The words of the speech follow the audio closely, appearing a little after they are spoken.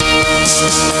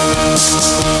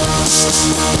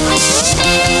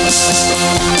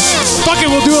Fuck it,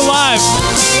 we'll do it live.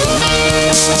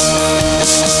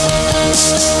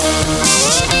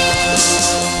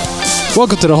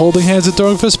 Welcome to the Holding Hands and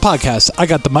Throwing Fists podcast. I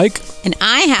got the mic. And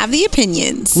I have the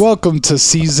opinions. Welcome to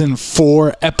season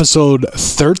 4, episode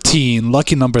 13.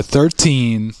 Lucky number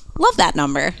 13. Love that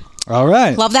number. All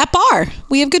right. Love that bar.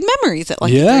 We have good memories at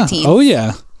Lucky 13. Oh,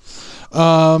 yeah.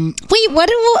 Wait, what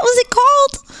was it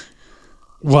called?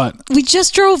 What? We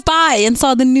just drove by and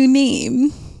saw the new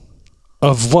name.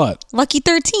 Of what? Lucky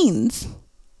 13s.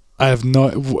 I have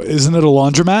no... Isn't it a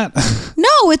laundromat?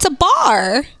 No, it's a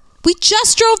bar. We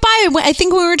just drove by. I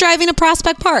think we were driving to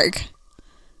Prospect Park.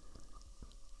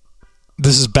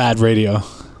 This is bad radio.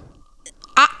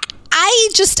 I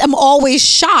just am always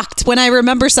shocked when I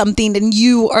remember something and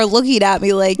you are looking at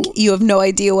me like you have no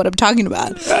idea what I'm talking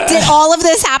about. Did all of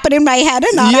this happen in my head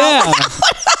and not out loud?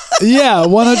 Yeah,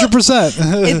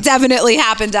 100%. It definitely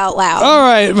happened out loud. All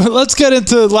right, let's get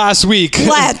into last week.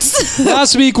 Let's.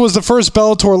 Last week was the first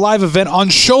Bellator live event on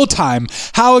Showtime.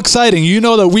 How exciting. You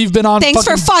know that we've been on Thanks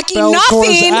for fucking Bellator's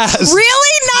nothing. ass.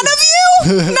 Really? None of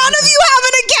you? None of you have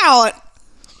an account.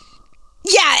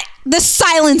 Yeah, the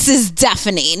silence is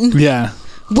deafening. Yeah.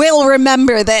 We'll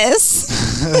remember this.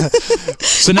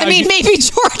 So now maybe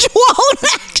George won't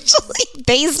actually,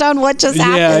 based on what just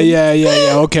happened.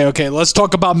 Yeah. Okay. Let's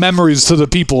talk about memories to the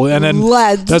people. And then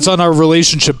that's on our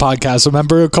relationship podcast.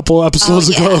 Remember a couple episodes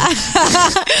ago?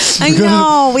 I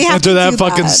know. We have Enter to that do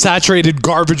fucking that. saturated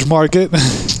garbage market.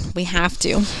 We have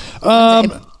to.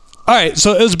 All right,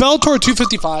 so it was Bellator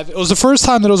 255. It was the first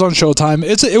time that it was on Showtime.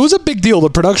 It was a big deal. The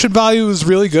production value was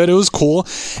really good. It was cool.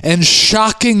 And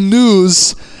shocking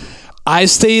news, I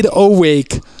stayed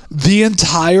awake the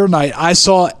entire night. I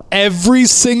saw every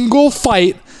single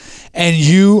fight, and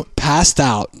you passed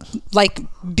out. Like,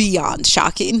 beyond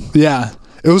shocking. Yeah,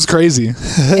 it was crazy.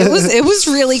 It was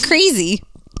really crazy.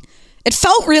 It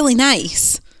felt really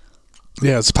nice.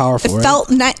 Yeah, it's powerful. It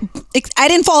felt nice. I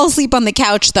didn't fall asleep on the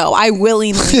couch, though. I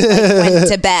willingly went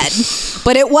to bed.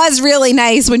 But it was really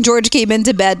nice when George came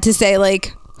into bed to say,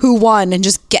 like, who won and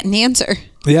just get an answer.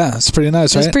 Yeah, it's pretty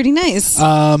nice, right? It was pretty nice.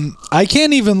 I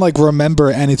can't even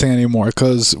remember anything anymore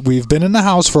because we've been in the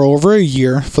house for over a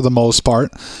year for the most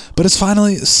part, but it's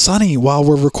finally sunny while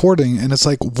we're recording and it's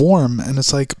warm and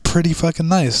it's pretty fucking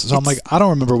nice. So I'm I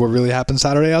don't remember what really happened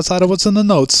Saturday outside of what's in the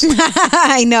notes.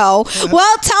 I know.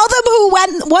 Well, tell them who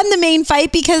won the main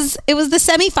fight because it was the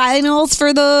semifinals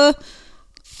for the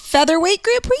featherweight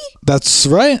Grand Prix. That's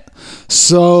right.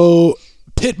 So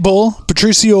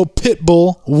Patricio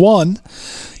Pitbull won.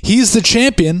 He's the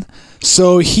champion.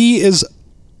 So he is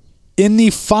in the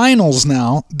finals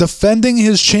now, defending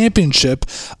his championship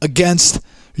against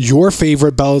your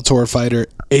favorite Bellator fighter,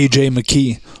 AJ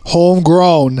McKee.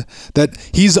 Homegrown. That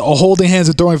he's a Holding Hands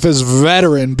and Throwing Fists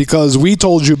veteran because we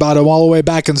told you about him all the way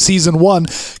back in season 1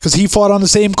 because he fought on the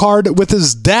same card with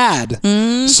his dad.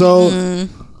 Mm-hmm. So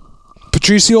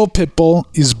Patricio Pitbull,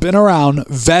 he's been around,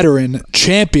 veteran,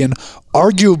 champion,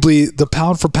 arguably the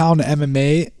pound for pound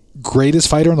MMA greatest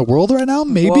fighter in the world right now.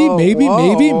 Maybe.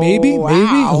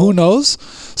 Wow. Who knows?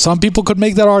 Some people could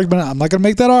make that argument. I'm not going to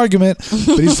make that argument.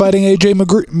 But he's fighting AJ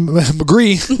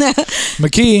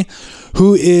McKee,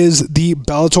 who is the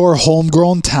Bellator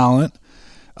homegrown talent.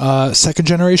 Second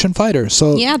generation fighter.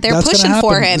 So yeah, they're pushing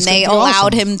for him. They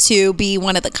allowed him to be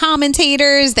one of the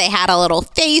commentators. They had a little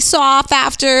face off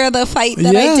after the fight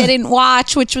that I didn't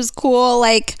watch, which was cool.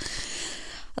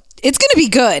 It's gonna be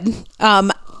good.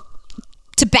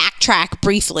 To backtrack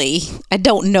briefly, I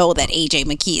don't know that AJ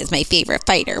McKee is my favorite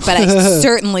fighter, but I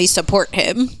certainly support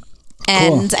him.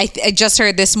 And cool. I just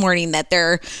heard this morning that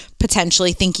they're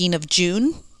potentially thinking of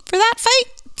June for that fight.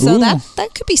 So that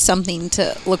could be something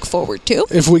to look forward to.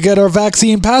 If we get our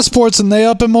vaccine passports and they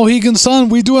up in Mohegan Sun,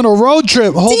 we doing a road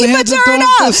trip. Team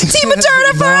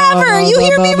Moderna forever. You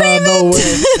hear me, Raymond? No me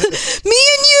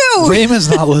and you. Raymond's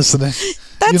not listening.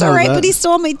 That's all right, but he's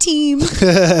still on my team.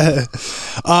 As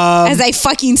I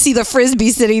fucking see the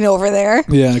Frisbee sitting over there.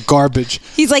 Yeah, garbage.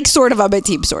 He's sort of on my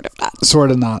team, sort of not.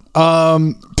 Sort of not.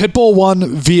 Pitbull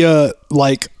won via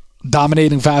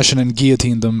dominating fashion and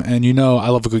guillotined them, and I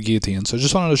love a good guillotine, so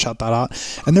just wanted to shout that out.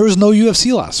 And there was no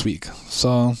UFC last week,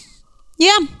 so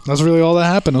yeah, that's really all that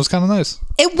happened. It was kind of nice.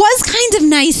 It was kind of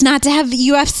nice not to have the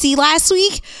UFC last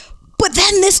week, but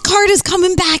then this card is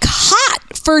coming back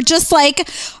hot for just a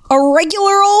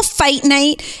regular old fight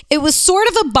night. It was sort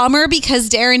of a bummer because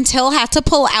Darren Till had to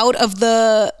pull out of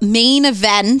the main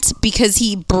event because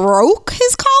he broke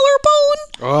his collarbone.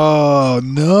 Oh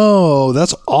no,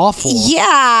 that's awful.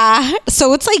 Yeah,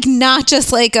 so it's not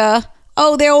just they'll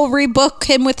rebook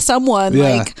him with someone.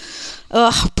 Yeah.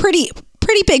 pretty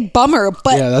big bummer.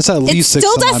 But yeah, that's at least it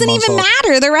still doesn't even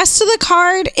matter. The rest of the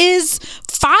card is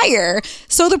fire.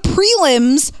 So the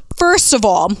prelims, first of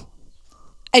all,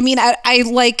 I mean, I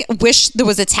like wish there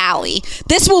was a tally.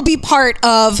 This will be part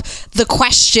of the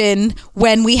question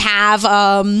when we have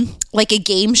like a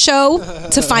game show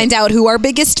to find out who our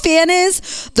biggest fan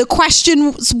is.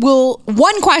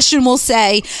 One question will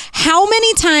say, how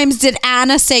many times did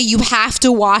Anna say you have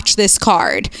to watch this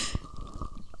card?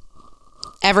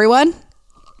 Everyone?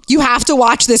 You have to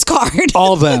watch this card.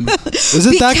 All of them. Is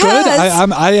it that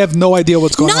good? I have no idea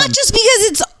what's going on. Not just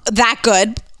because it's that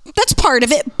good. That's part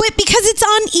of it, but because it's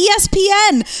on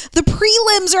ESPN. The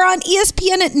prelims are on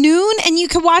ESPN at noon, and you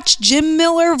can watch Jim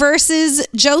Miller versus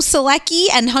Joe Selecki,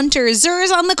 and Hunter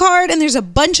Azur's on the card, and there's a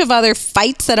bunch of other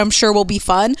fights that I'm sure will be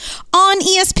fun on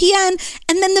ESPN.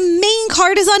 And then the main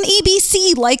card is on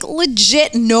ABC, like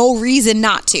legit no reason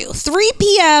not to. 3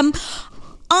 p.m.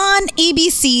 on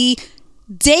ABC,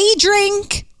 day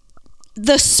drink.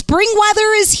 The spring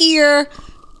weather is here.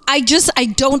 I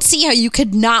don't see how you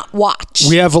could not watch.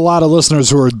 We have a lot of listeners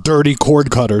who are dirty cord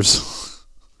cutters.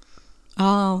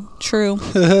 Oh, true.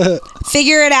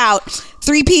 Figure it out.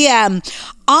 3 p.m.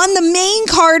 On the main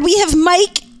card, we have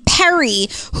Mike Perry,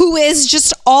 who is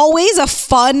just always a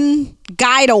fun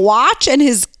guy to watch and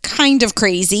is kind of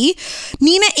crazy.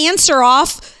 Nina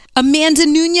Ansaroff, Amanda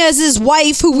Nunes'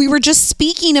 wife, who we were just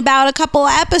speaking about a couple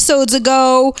of episodes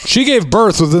ago. She gave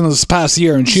birth within this past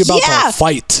year, and she's about to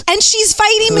fight. And she's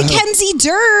fighting Mackenzie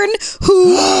Dern,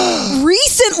 who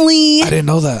recently... I didn't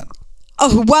know that.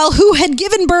 Who had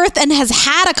given birth and has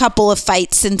had a couple of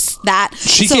fights since that.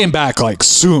 She came back like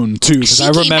soon too, because I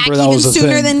remember that was a thing.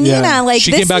 Sooner than Nina. Like,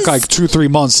 she came back like 2-3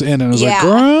 months in, and was like,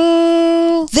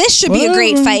 girl, this should be a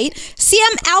great fight.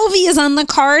 CM Alvey is on the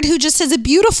card, who just has a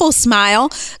beautiful smile.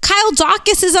 Kyle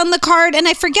Dawkins is on the card, and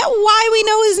I forget why we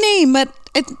know his name, but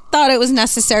I thought it was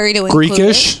necessary to include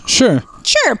Greekish, it.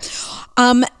 Sure.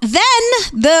 Then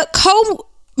the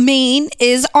co-main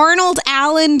is Arnold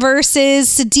Allen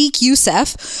versus Sadiq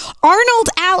Youssef. Arnold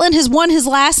Allen has won his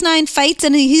last 9 fights,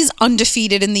 and he's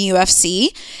undefeated in the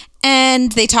UFC.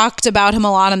 And they talked about him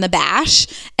a lot on the Bash.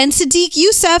 And Sadiq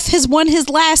Youssef has won his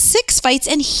last 6 fights,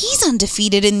 and he's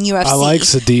undefeated in the UFC. I like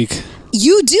Sadiq.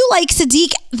 You do like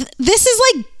Sadiq. This is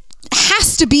like,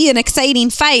 has to be an exciting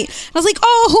fight. I was like,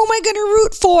 oh, who am I going to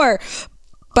root for?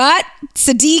 But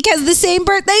Sadiq has the same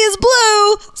birthday as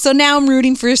Blue, so now I'm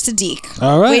rooting for Sadiq.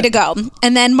 All right. Way to go.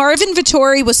 And then Marvin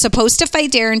Vettori was supposed to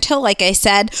fight Darren Till, like I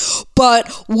said,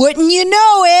 but wouldn't you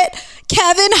know it,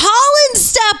 Kevin Holland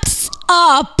steps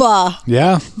up.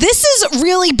 Yeah. This is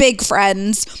really big,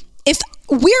 friends. If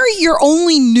we're your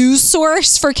only news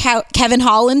source for Kevin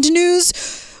Holland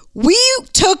news, we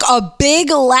took a big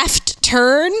left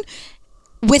turn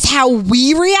with how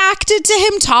we reacted to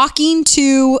him talking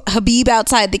to Khabib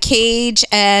outside the cage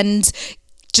and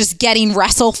just getting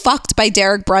wrestle fucked by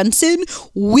Derek Brunson.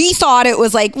 We thought it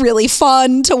was like really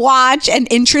fun to watch and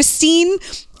interesting.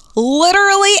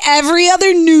 Literally every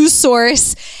other news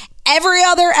source, every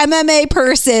other MMA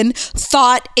person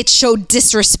thought it showed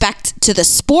disrespect to the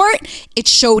sport. It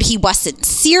showed he wasn't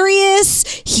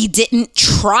serious. He didn't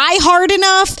try hard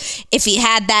enough. If he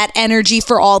had that energy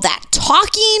for all that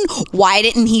talking, why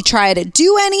didn't he try to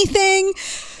do anything?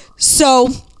 So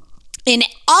in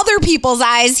other people's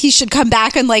eyes, he should come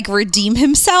back and like redeem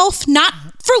himself, not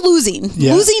for losing.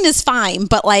 Yeah. Losing is fine,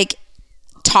 but like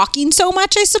talking so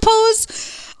much, I suppose.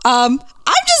 I'm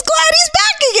just glad he's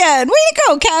back again. Way to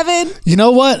go, Kevin. You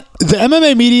know what? The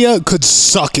MMA media could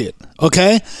suck it,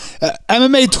 okay?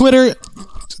 MMA Twitter,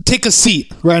 take a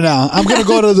seat right now. I'm going to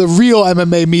go to the real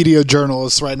MMA media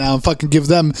journalists right now and fucking give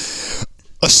them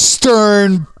a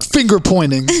stern finger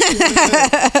pointing.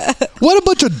 What a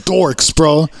bunch of dorks,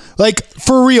 bro. Like,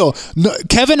 for real. No,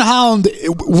 Kevin Holland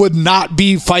would not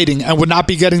be fighting and would not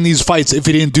be getting these fights if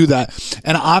he didn't do that.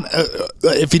 And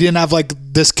if he didn't have, like,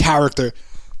 this character.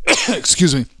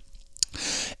 Excuse me.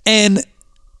 And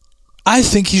I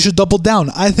think he should double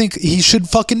down. I think he should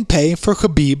fucking pay for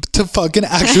Khabib to fucking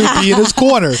actually be in his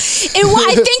corner. I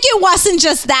think it wasn't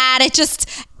just that.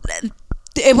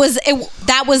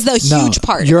 That was the huge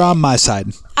part. You're on my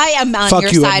side. I am on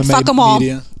your side. Fuck them all.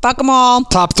 Fuck them all.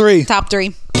 Top 3. Top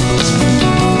 3.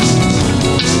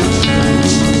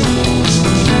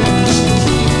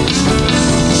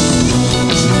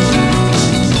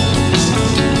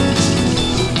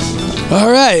 All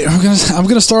right, I'm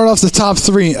gonna start off the top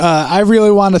three. I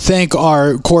really want to thank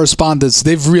our correspondents.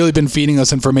 They've really been feeding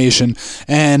us information,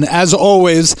 and as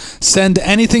always, send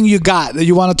anything you got that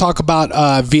you want to talk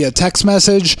about via text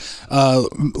message,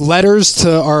 letters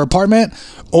to our apartment,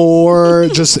 or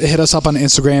just hit us up on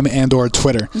Instagram and or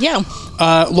Twitter. Yeah.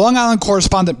 Long Island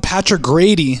correspondent Patrick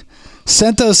Grady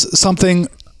sent us something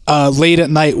late at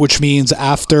night, which means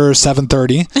after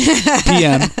 7:30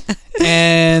 p.m.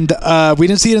 And we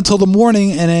didn't see it until the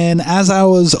morning. And then as I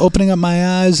was opening up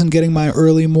my eyes and getting my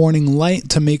early morning light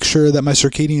to make sure that my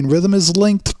circadian rhythm is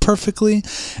linked perfectly,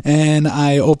 and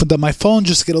I opened up my phone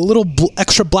just to get a little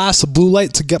extra blast of blue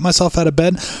light to get myself out of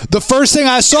bed, the first thing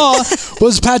I saw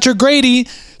was Patrick Grady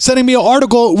sending me an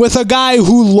article with a guy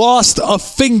who lost a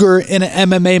finger in an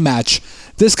MMA match.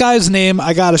 This guy's name,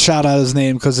 I gotta shout out his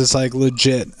name because it's like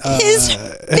legit. His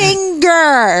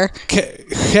finger.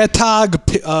 Khetag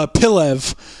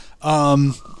Pilev.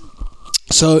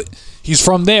 So he's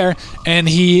from there, and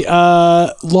he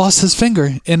lost his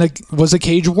finger in was it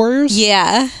Cage Warriors?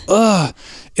 Yeah.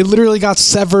 It literally got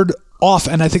severed off,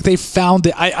 and I think they found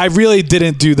it. I really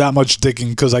didn't do that much digging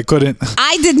because I couldn't.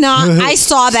 I did not. I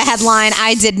saw the headline.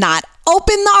 I did not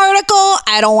open the article.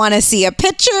 I don't want to see a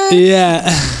picture. Yeah.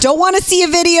 Don't want to see a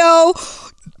video.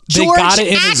 They George got it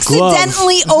in his glove.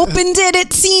 accidentally opened it.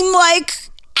 It seemed like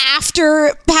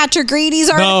after Patrick Grady's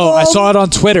article. No, I saw it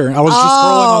on Twitter. I was just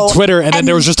scrolling on Twitter, and then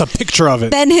there was just a picture of it.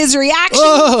 Then his reaction,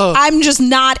 I'm just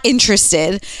not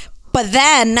interested. But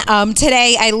then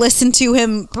today I listened to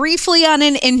him briefly on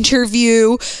an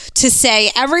interview to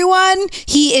say, everyone,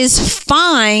 he is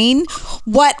fine.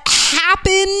 What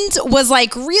happened was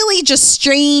like really just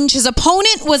strange. His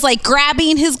opponent was like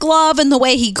grabbing his glove, and the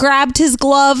way he grabbed his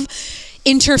glove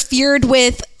interfered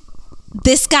with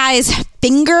this guy's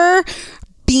finger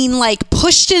being like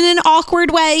pushed in an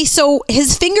awkward way. So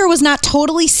his finger was not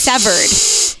totally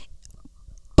severed.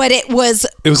 But it was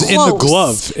in the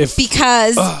glove.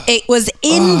 Because it was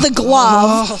in the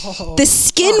glove. The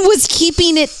skin was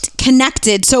keeping it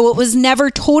connected, so it was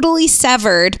never totally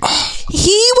severed.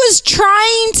 He was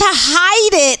trying to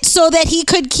hide it so that he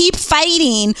could keep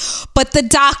fighting, but the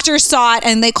doctor saw it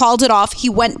and they called it off. He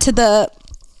went to the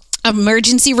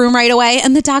emergency room right away,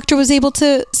 and the doctor was able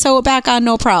to sew it back on,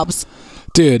 no probs.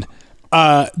 Dude,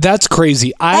 that's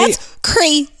crazy. That's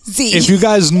crazy. If you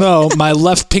guys know, my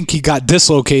left pinky got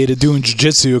dislocated doing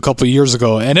jiu-jitsu a couple of years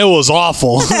ago, and it was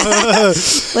awful.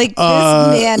 Like,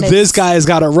 this guy's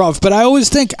got it rough. But I always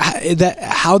think that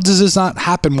how does this not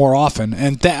happen more often?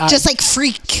 And just like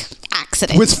freak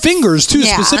accident with fingers too,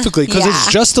 specifically, because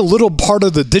it's just a little part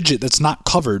of the digit that's not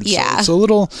covered. Yeah, so it's a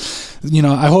little.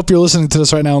 I hope you're listening to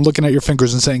this right now and looking at your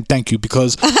fingers and saying thank you,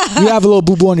 because you have a little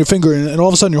boo boo on your finger, and all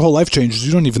of a sudden your whole life changes.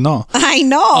 You don't even know. I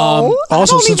know.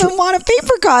 Also, I don't even want a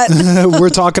paper cut. We're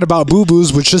talking about boo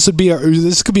boos, which this could be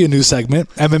a new segment,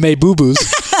 MMA boo boos.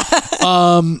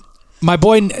 My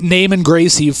boy Naaman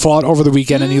Gracie fought over the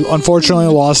weekend, and he unfortunately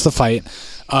lost the fight.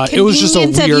 It was just a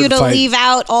weird fight. Convenient of you to leave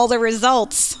out all the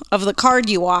results of the card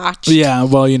you watched. Yeah,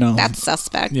 well, that's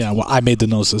suspect. Yeah, well, I made the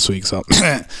notes this week, so.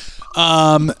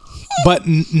 But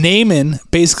Naaman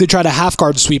basically tried a half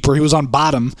guard sweep where he was on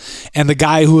bottom, and the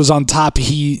guy who was on top,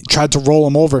 he tried to roll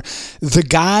him over. The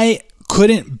guy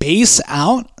couldn't base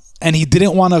out, and he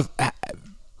didn't want to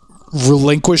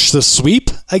relinquish the sweep,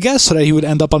 I guess, so that he would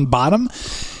end up on bottom.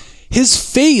 His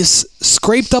face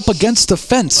scraped up against the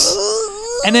fence.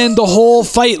 And then the whole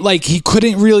fight, like, he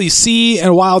couldn't really see.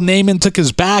 And while Naaman took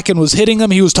his back and was hitting him,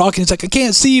 he was talking. He's like, I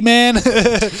can't see, man.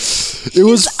 It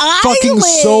was fucking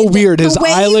so weird. His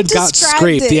eyelid got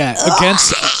scraped,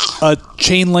 against a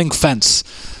chain link fence.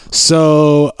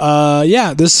 So,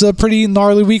 this is a pretty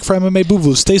gnarly week for MMA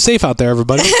Boo-Boos. Stay safe out there,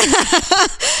 everybody.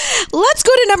 Let's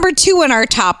go to number 2 in our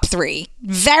top 3.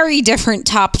 Very different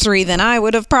top 3 than I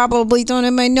would have probably done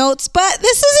in my notes, but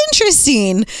this is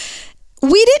interesting.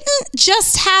 We didn't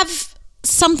just have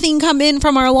something come in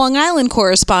from our Long Island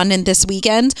correspondent this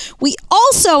weekend. We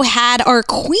also had our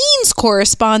Queens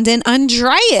correspondent,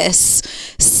 Andreas,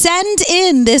 send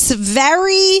in this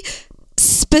very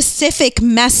specific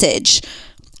message.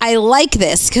 I like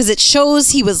this because it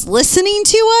shows he was listening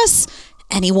to us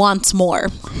and he wants more.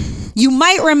 You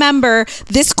might remember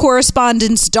this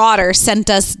correspondent's daughter sent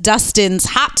us Dustin's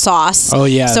hot sauce. Oh,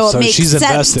 yeah. So it makes she's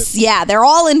sense. Invested. Yeah, they're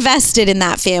all invested in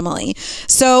that family.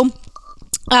 So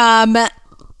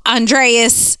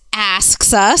Andreas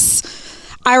asks us,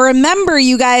 I remember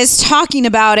you guys talking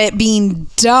about it being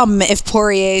dumb if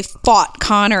Poirier fought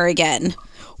Conor again.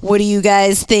 What do you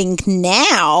guys think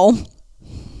now?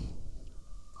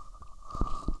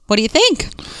 What do you think?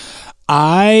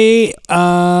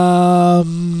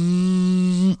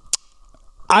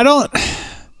 I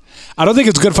don't think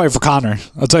it's a good fight for Conor.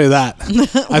 I'll tell you that.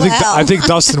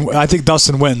 I think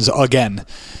Dustin wins again.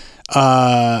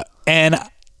 And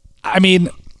I mean,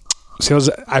 see,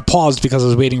 I paused because I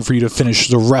was waiting for you to finish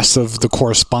the rest of the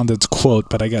correspondence quote,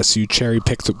 but I guess you cherry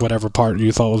picked whatever part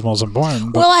you thought was most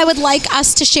important. Well, I would like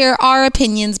us to share our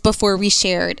opinions before we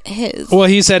shared his. Well,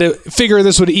 he said, figure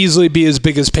this would easily be his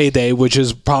biggest payday, which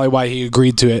is probably why he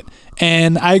agreed to it.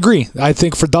 And I agree. I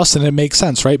think for Dustin, it makes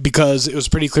sense, right? Because it was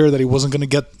pretty clear that he wasn't going to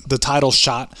get the title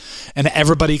shot, and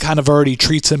everybody kind of already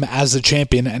treats him as the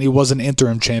champion, and he was an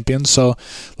interim champion. So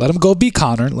let him go beat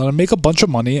Conor, let him make a bunch of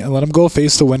money, and let him go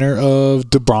face the winner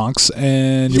of the Bronx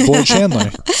and your boy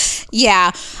Chandler.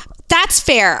 Yeah. That's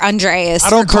fair, Andreas. I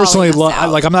don't personally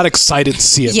I'm not excited to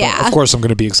see it. Yeah. But of course, I'm going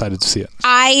to be excited to see it.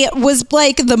 I was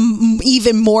like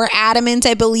even more adamant,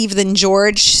 I believe, than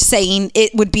George, saying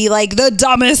it would be like the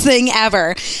dumbest thing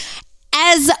ever.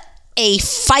 As a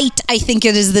fight, I think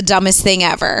it is the dumbest thing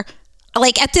ever.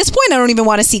 Like, at this point, I don't even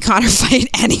want to see Conor fight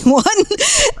anyone.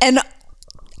 And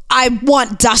I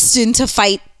want Dustin to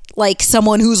fight like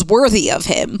someone who's worthy of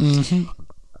him. Mm-hmm.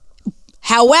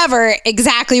 However,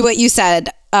 exactly what you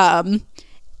said.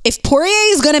 If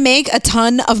Poirier is going to make a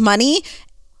ton of money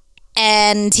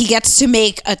and he gets to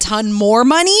make a ton more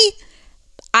money,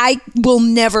 I will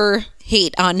never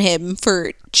hate on him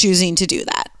for choosing to do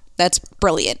that. That's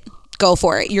brilliant. Go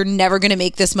for it. You're never going to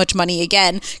make this much money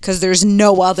again because there's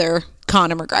no other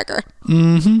Conor McGregor.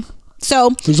 Mm-hmm.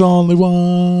 So there's only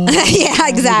one. Yeah,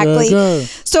 exactly.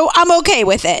 So I'm okay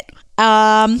with it.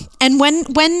 And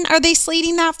when are they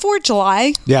slating that for?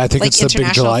 July? Yeah, I think it's the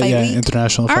big July. Yeah,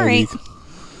 International Fight Week.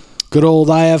 Good old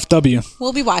IFW.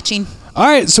 We'll be watching. All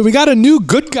right, so we got a new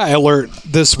good guy alert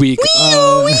this week.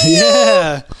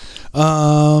 Yeah.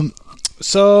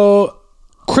 So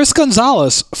Chris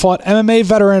Gonzalez fought MMA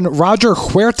veteran Roger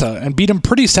Huerta and beat him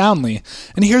pretty soundly.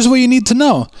 And here's what you need to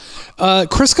know.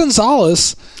 Chris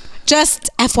Gonzalez... Just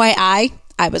FYI,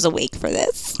 I was awake for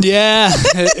this. Yeah,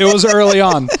 it was early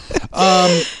on.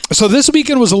 So this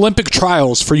weekend was Olympic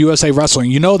trials for USA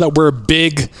Wrestling. You know that we're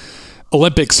big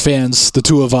Olympics fans, the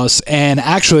two of us. And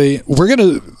actually,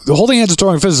 the Holding Hands and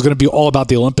Throwing Fists is going to be all about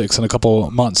the Olympics in a couple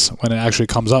months when it actually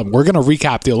comes up. We're going to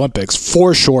recap the Olympics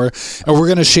for sure. And we're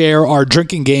going to share our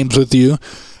drinking games with you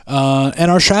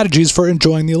and our strategies for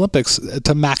enjoying the Olympics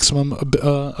to maximum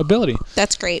ability.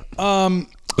 That's great.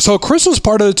 So Chris was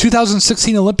part of the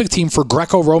 2016 Olympic team for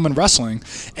Greco-Roman wrestling,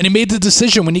 and he made the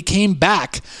decision when he came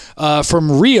back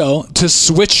from Rio to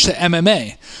switch to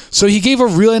MMA. So he gave a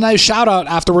really nice shout out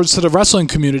afterwards to the wrestling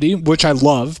community, which I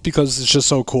love because it's just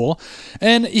so cool.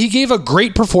 And he gave a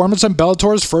great performance on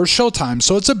Bellator's first Showtime,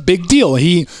 so it's a big deal.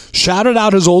 He shouted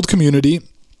out his old community.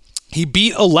 He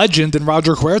beat a legend in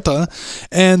Roger Huerta,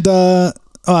 and a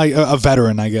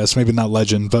veteran, I guess, maybe not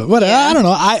legend, but whatever. Yeah. I don't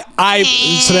know.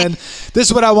 So then this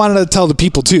is what I wanted to tell the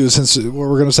people too, since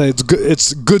we're going to say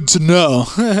it's good to know.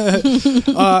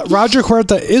 Roger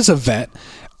Huerta is a vet.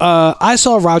 I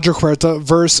saw Roger Huerta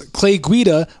versus Clay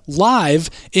Guida live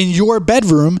in your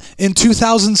bedroom in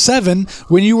 2007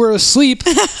 when you were asleep,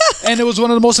 and it was one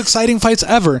of the most exciting fights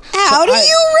ever. How do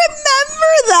you remember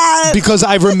that? Because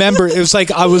I remember it was like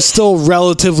I was still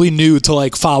relatively new to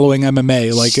like following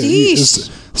MMA. Like this is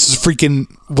freaking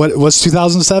what was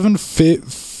 2007?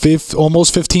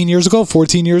 Almost 15 years ago,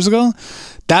 14 years ago.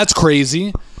 That's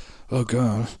crazy. Oh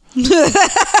god.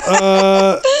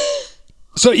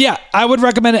 So yeah, I would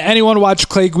recommend anyone watch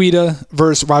Clay Guida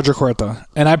versus Roger Huerta,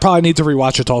 and I probably need to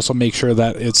rewatch it to also make sure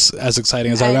that it's as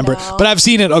exciting as I remember. But I've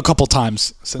seen it a couple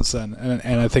times since then,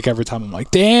 and I think every time I'm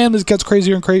like, damn, this gets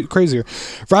crazier and crazier.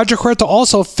 Roger Huerta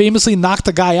also famously knocked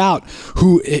a guy out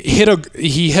who hit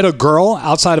a girl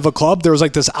outside of a club. There was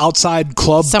like this outside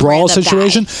club brawl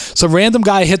situation. Some random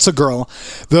guy hits a girl.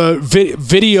 The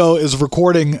video is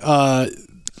recording.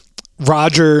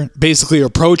 Roger basically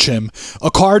approach him.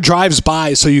 A car drives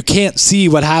by, so you can't see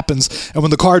what happens. And when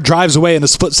the car drives away in a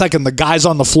split second, the guy's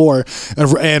on the floor,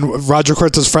 and Roger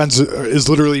Huerta's friends is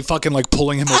literally fucking like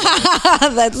pulling him away.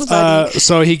 That's funny.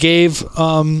 So he gave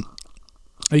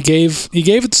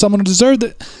it to someone who deserved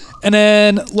it. And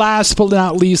then last but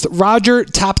not least, Roger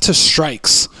tapped to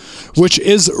strikes, which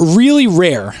is really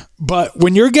rare. But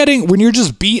when you're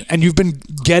just beat and you've been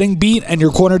getting beat and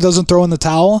your corner doesn't throw in the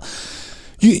towel,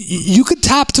 you could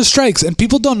tap to strikes, and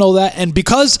people don't know that. And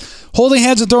because Holding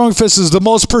Hands and Throwing Fists is the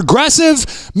most progressive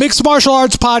mixed martial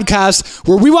arts podcast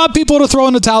where we want people to throw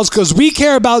in the towels because we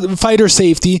care about fighter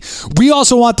safety, we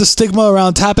also want the stigma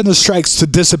around tapping the strikes to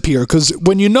disappear, because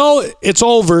when you know it's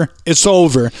over,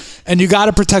 and you got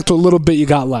to protect what little bit you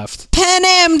got left. Pan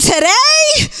Am today,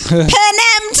 Pan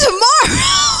Am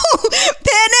tomorrow.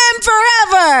 Pin him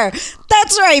forever.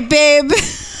 That's right, babe.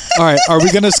 All right. Are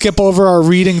we going to skip over our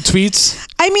reading tweets?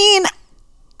 I mean,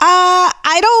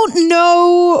 I don't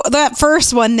know that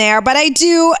first one there, but I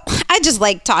just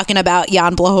like talking about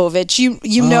Jan Blachowicz.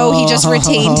 You know, he just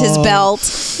retained his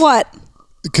belt. What?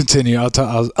 Continue.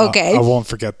 Okay. I won't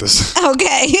forget this.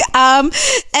 Okay.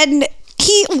 And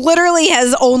he literally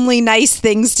has only nice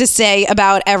things to say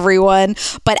about everyone.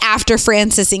 But after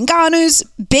Francis Ngannou's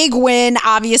big win,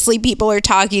 obviously people are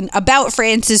talking about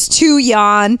Francis to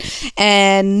Jan,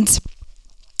 and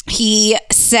he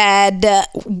said,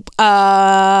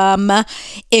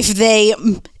 if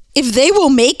they will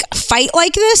make a fight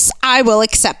like this, I will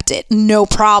accept it. No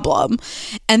problem.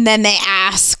 And then they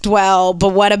asked, well, but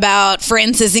what about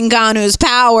Francis Ngannou's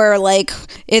power? Like,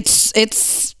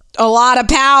 it's a lot of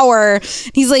power.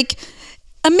 He's like,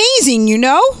 amazing,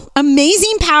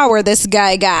 amazing power this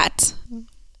guy got.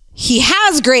 He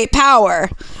has great power,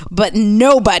 but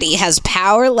nobody has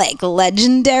power like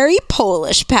legendary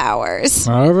Polish powers.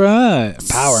 All right.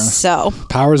 Power. So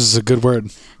powers is a good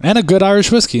word. And a good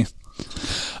Irish whiskey.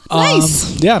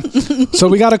 Nice. Yeah. So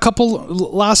we got a couple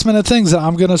last minute things that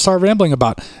I'm going to start rambling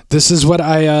about. This is what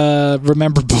I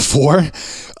remembered before.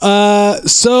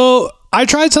 So I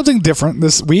tried something different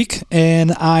this week,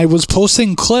 and I was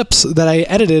posting clips that I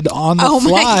edited on the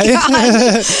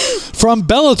fly from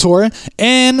Bellator,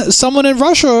 and someone in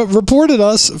Russia reported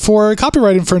us for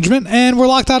copyright infringement, and we're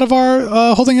locked out of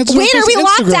our Holding Hands. Wait, are we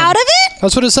locked out of it?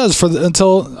 That's what it says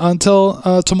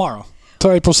until tomorrow,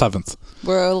 till April 7th.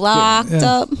 We're locked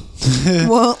up.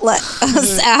 Won't let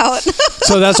us out.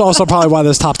 So that's also probably why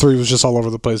this top 3 was just all over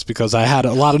the place, because I had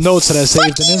a lot of notes that I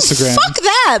saved on Instagram. Fuck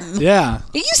them. Yeah.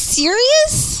 Are you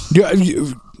serious?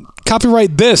 You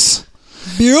copyright this.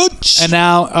 Bitch. And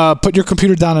now put your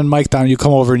computer down and mic down. You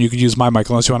come over and you can use my mic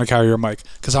unless you want to carry your mic,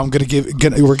 because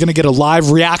we're gonna get a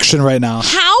live reaction right now.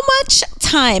 How much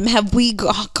time have we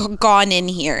gone in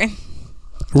here?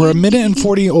 We're a minute and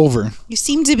 40 over. You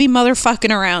seem to be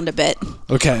motherfucking around a bit.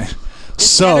 Okay.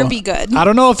 This better be good. I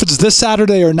don't know if it's this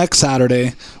Saturday or next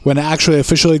Saturday when it actually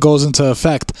officially goes into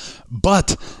effect,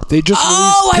 but they just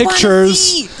released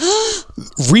pictures.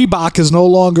 Reebok is no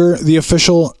longer the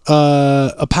official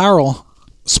apparel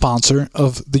sponsor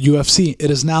of the UFC. It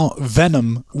is now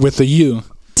Venom with a U.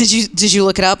 Did you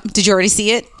look it up? Did you already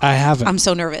see it? I haven't. I'm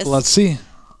so nervous. Let's see.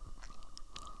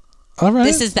 All right.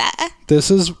 This is that? This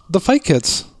is the fight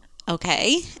kits.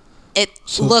 Okay. It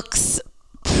looks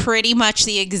pretty much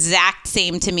the exact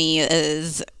same to me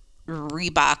as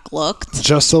Reebok looked.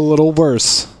 Just a little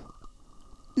worse.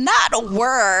 Not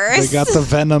worse. They got the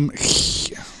Venom,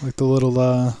 like the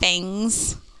little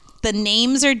things. The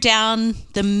names are down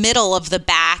the middle of the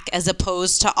back as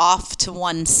opposed to off to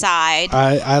one side.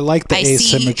 I like the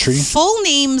asymmetry. See full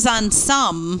names on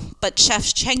some, but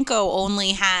Shevchenko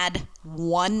only had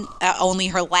only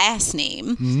her last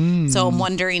name. So I'm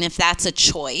wondering if that's a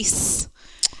choice.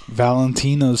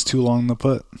 Valentina's too long to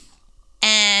put.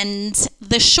 And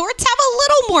the shorts have a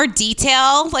little more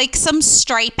detail, like some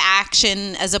stripe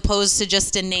action as opposed to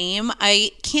just a name.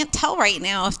 I can't tell right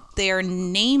now if their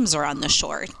names are on the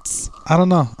shorts. I don't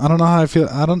know. I don't know how I feel.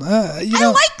 I don't. I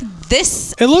like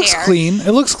this. It looks clean.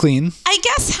 It looks clean. I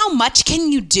guess how much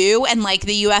can you do? And like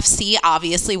the UFC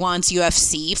obviously wants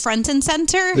UFC front and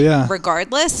center. Yeah.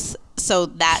 Regardless, so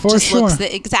that just looks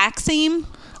the exact same.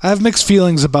 I have mixed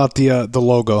feelings about the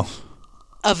logo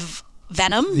of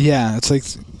Venom. Yeah, it's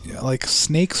like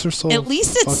snakes or so. At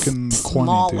least it's fucking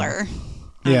smaller.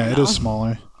 Yeah, it is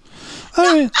smaller.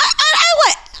 I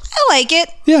like it.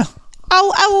 Yeah.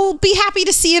 I will be happy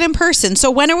to see it in person. So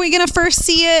when are we going to first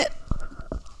see it,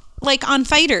 like on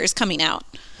Fighters coming out?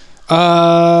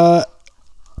 I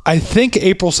think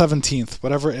April 17th.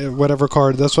 Whatever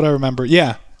card. That's what I remember.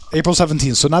 Yeah. April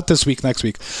 17th. So not this week, next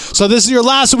week. So this is your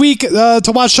last week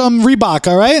to watch some Reebok,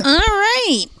 all right? All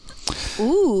right.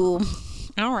 Ooh.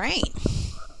 All right.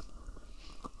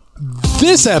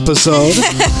 This episode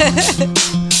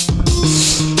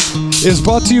is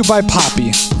brought to you by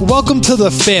Poppy. Welcome to the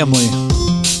family.